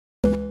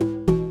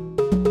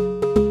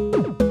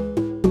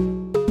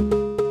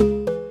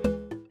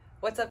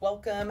What's up?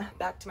 Welcome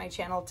back to my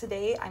channel.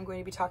 Today I'm going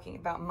to be talking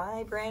about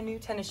my brand new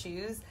tennis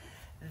shoes,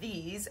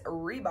 these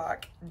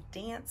Reebok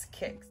Dance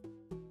Kicks.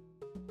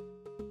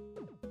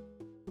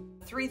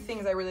 Three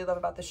things I really love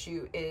about the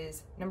shoe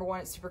is, number one,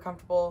 it's super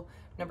comfortable.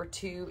 Number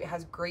two, it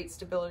has great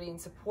stability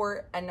and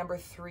support. And number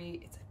three,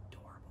 it's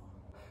adorable.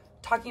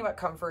 Talking about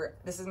comfort,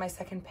 this is my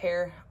second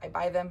pair. I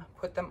buy them,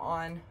 put them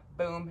on,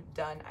 boom,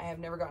 done. I have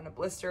never gotten a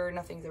blister.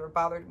 Nothing's ever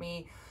bothered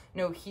me.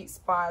 No heat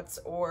spots,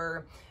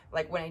 or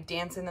like when I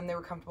dance in them, they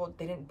were comfortable.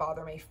 They didn't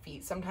bother my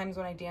feet. Sometimes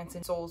when I dance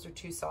in, soles are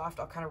too soft,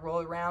 I'll kind of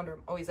roll around, or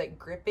I'm always like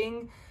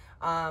gripping.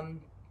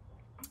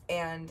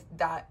 And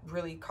that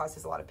really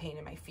causes a lot of pain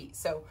in my feet.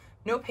 So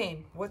no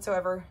pain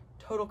whatsoever,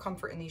 total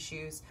comfort in these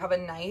shoes. Have a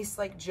nice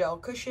like gel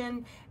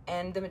cushion,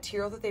 and the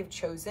material that they've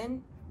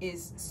chosen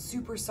is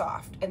super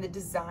soft, and the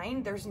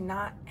design, there's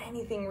not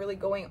anything really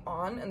going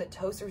on in the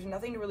toes. There's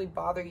nothing to really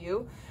bother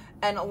you.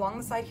 And along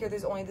the side here,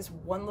 there's only this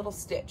one little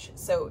stitch.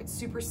 So it's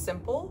super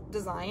simple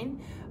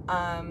design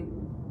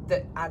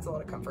that adds a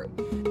lot of comfort.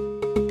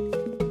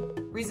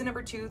 Reason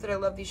number two that I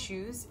love these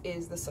shoes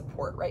is the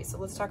support, right? So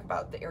let's talk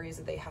about the areas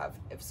that they have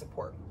of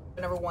support.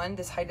 Number one,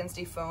 this high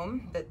density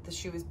foam that the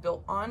shoe is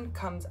built on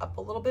comes up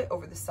a little bit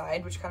over the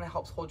side, which kind of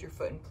helps hold your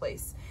foot in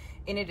place.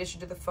 In addition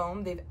to the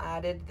foam, they've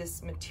added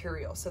this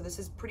material. So this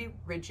is pretty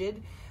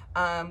rigid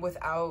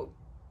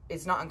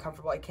it's not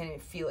uncomfortable, I can't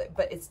even feel it,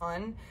 but it's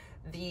on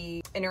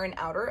the inner and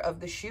outer of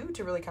the shoe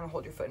to really kind of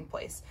hold your foot in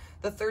place.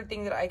 The third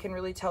thing that I can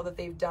really tell that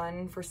they've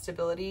done for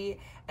stability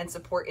and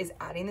support is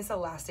adding this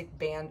elastic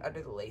band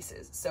under the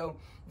laces. So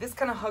this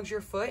kind of hugs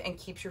your foot and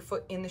keeps your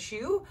foot in the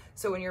shoe.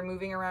 So when you're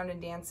moving around and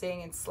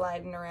dancing and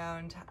sliding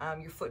around,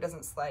 your foot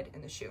doesn't slide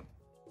in the shoe.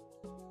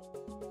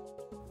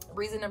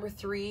 Reason number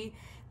three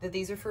that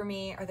these are for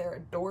me are they're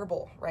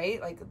adorable,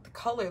 right? Like the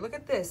color, look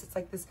at this. It's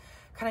like this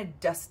kind of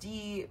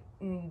dusty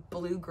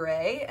blue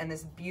gray and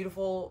this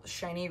beautiful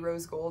shiny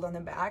rose gold on the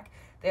back.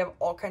 They have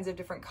all kinds of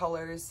different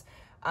colors.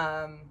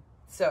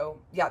 So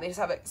yeah, they just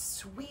have a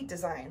sweet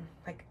design.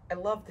 Like I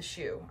love the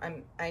shoe.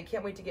 I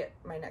can't wait to get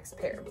my next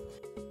pair.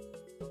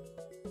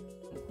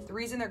 The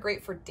reason they're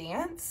great for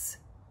dance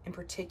in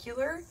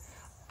particular,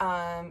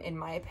 in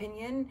my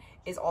opinion,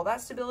 is all that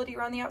stability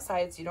around the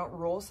outside so you don't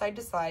roll side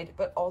to side,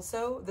 but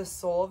also the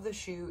sole of the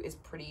shoe is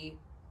pretty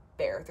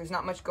bare. There's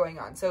not much going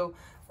on. So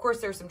of course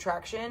there's some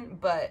traction,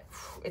 but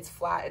it's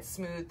flat, it's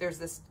smooth. There's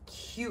this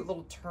cute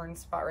little turn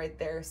spot right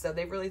there. So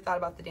they've really thought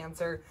about the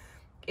dancer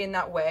in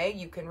that way.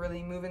 You can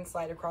really move and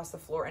slide across the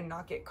floor and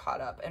not get caught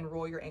up and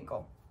roll your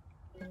ankle.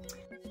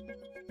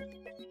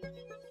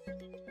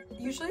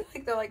 Usually I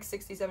think they're like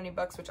 60, 70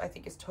 bucks, which I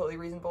think is totally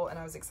reasonable, and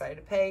I was excited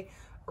to pay.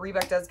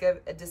 Reebok does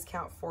give a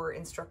discount for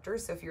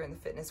instructors, so if you're in the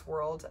fitness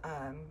world,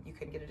 you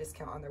can get a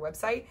discount on their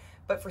website.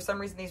 But for some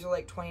reason, these are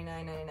like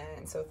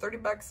 $29.99, so 30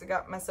 bucks. I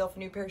got myself a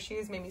new pair of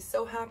shoes, made me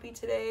so happy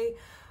today.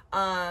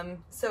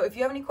 So if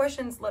you have any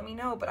questions, let me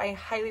know, but I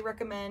highly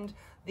recommend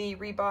the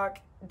Reebok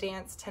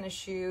Dance tennis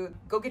shoe.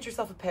 Go get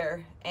yourself a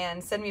pair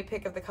and send me a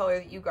pic of the color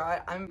that you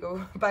got. I'm gonna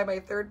go buy my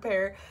third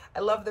pair. I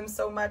love them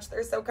so much.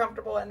 They're so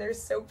comfortable and they're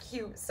so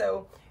cute.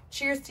 So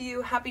cheers to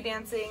you, happy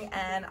dancing,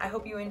 and I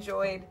hope you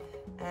enjoyed,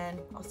 and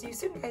I'll see you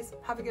soon, guys.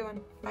 Have a good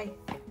one. Bye.